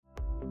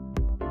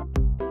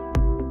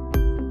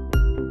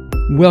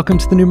Welcome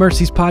to the New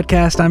Mercies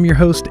Podcast. I'm your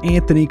host,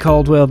 Anthony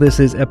Caldwell. This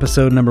is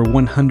episode number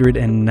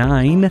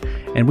 109,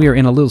 and we are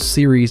in a little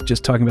series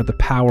just talking about the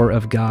power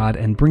of God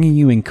and bringing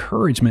you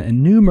encouragement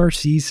and new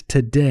mercies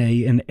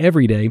today and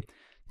every day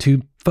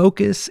to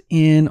focus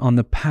in on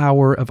the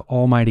power of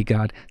Almighty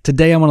God.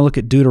 Today I want to look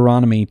at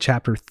Deuteronomy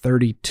chapter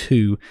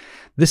 32.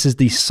 This is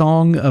the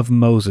Song of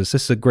Moses.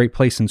 This is a great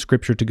place in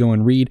Scripture to go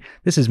and read.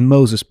 This is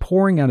Moses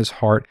pouring out his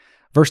heart.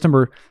 Verse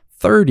number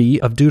 30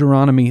 of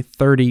Deuteronomy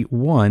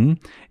 31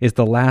 is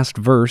the last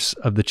verse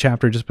of the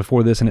chapter just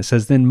before this, and it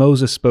says, "Then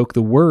Moses spoke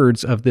the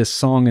words of this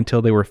song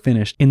until they were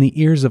finished in the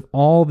ears of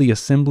all the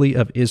assembly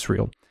of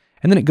Israel."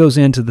 And then it goes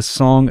into the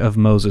Song of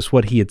Moses,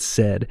 what he had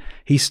said.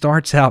 He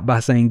starts out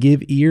by saying,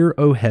 "Give ear,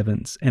 O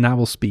heavens, and I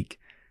will speak,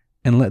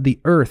 and let the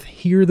earth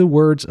hear the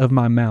words of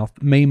my mouth.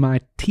 May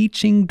my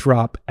teaching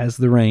drop as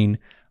the rain,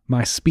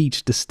 my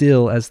speech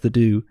distill as the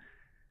dew,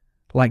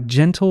 like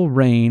gentle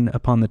rain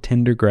upon the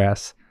tender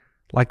grass,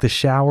 like the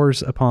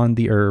showers upon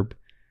the herb.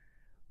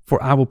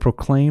 For I will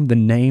proclaim the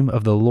name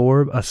of the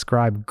Lord,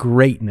 ascribe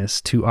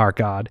greatness to our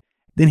God."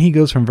 Then he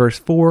goes from verse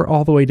 4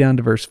 all the way down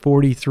to verse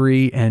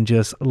 43 and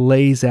just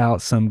lays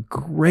out some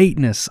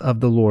greatness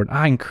of the Lord.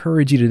 I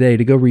encourage you today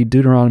to go read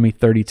Deuteronomy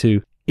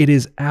 32. It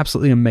is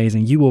absolutely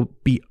amazing. You will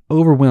be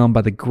overwhelmed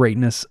by the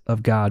greatness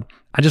of God.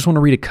 I just want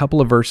to read a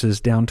couple of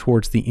verses down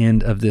towards the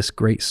end of this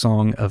great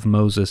song of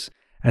Moses.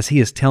 As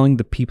he is telling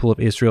the people of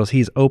Israel, as he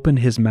has opened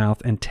his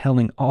mouth and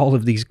telling all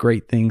of these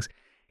great things,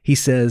 he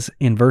says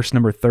in verse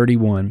number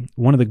 31,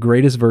 one of the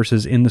greatest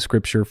verses in the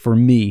Scripture for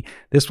me.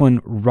 This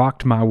one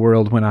rocked my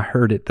world when I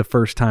heard it the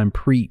first time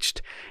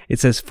preached. It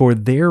says, "For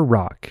their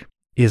rock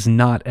is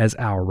not as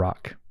our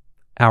rock.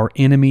 Our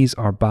enemies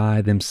are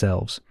by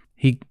themselves."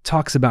 He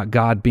talks about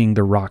God being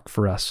the rock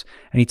for us.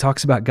 And he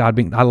talks about God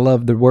being, I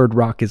love the word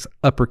rock is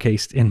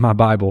uppercased in my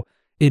Bible.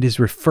 It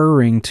is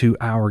referring to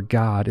our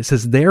God. It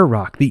says their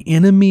rock, the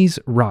enemy's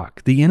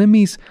rock, the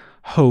enemy's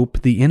hope,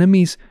 the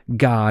enemy's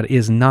God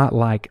is not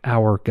like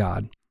our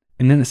God.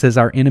 And then it says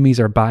our enemies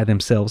are by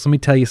themselves. Let me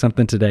tell you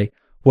something today.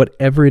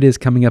 Whatever it is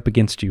coming up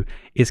against you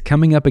is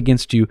coming up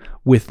against you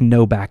with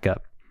no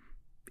backup.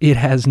 It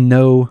has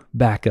no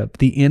backup.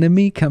 The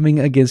enemy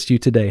coming against you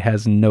today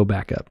has no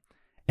backup.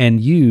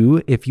 And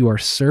you, if you are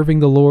serving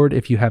the Lord,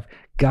 if you have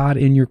God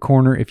in your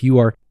corner, if you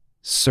are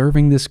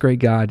serving this great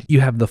God,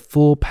 you have the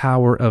full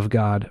power of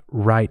God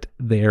right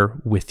there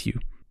with you.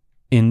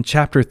 In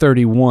chapter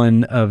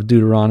 31 of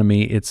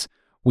Deuteronomy,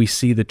 we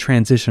see the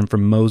transition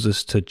from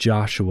Moses to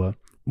Joshua.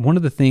 One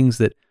of the things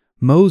that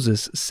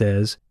Moses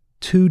says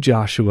to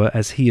Joshua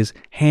as he is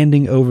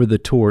handing over the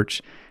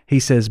torch, he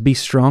says, "Be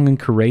strong and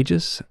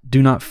courageous.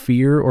 Do not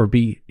fear or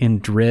be in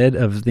dread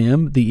of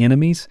them, the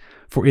enemies,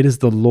 for it is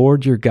the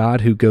Lord your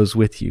God who goes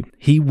with you.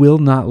 He will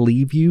not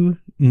leave you,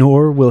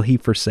 nor will he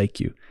forsake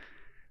you."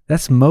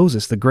 That's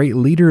Moses, the great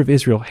leader of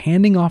Israel,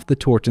 handing off the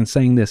torch and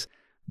saying this,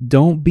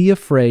 don't be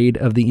afraid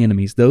of the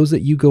enemies. Those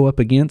that you go up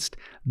against,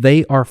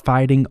 they are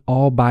fighting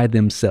all by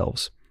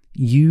themselves.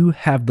 You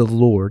have the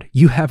Lord.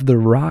 You have the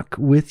rock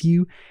with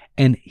you,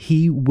 and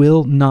he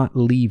will not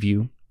leave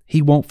you.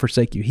 He won't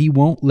forsake you. He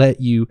won't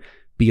let you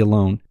be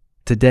alone.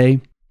 Today,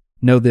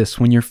 know this,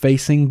 when you're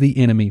facing the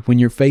enemy, when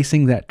you're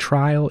facing that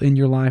trial in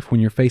your life, when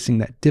you're facing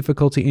that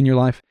difficulty in your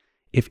life,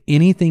 if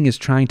anything is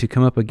trying to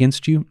come up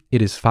against you,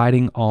 it is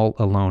fighting all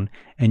alone.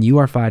 And you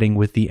are fighting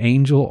with the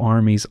angel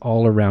armies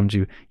all around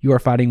you. You are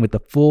fighting with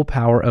the full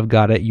power of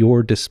God at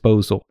your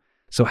disposal.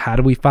 So how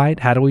do we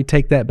fight? How do we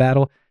take that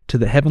battle to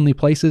the heavenly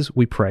places?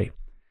 We pray.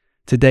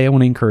 Today, I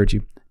want to encourage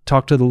you.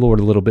 Talk to the Lord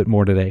a little bit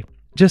more today.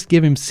 Just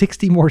give him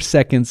 60 more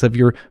seconds of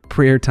your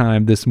prayer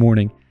time this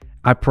morning.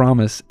 I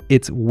promise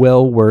it's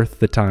well worth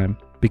the time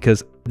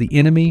because the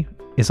enemy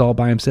is all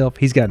by himself.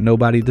 He's got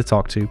nobody to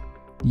talk to.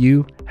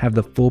 You have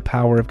the full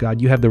power of God.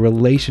 You have the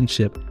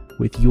relationship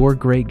with your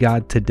great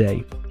God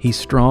today. He's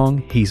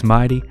strong. He's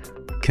mighty.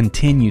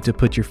 Continue to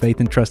put your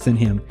faith and trust in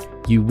him.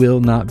 You will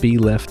not be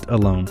left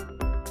alone.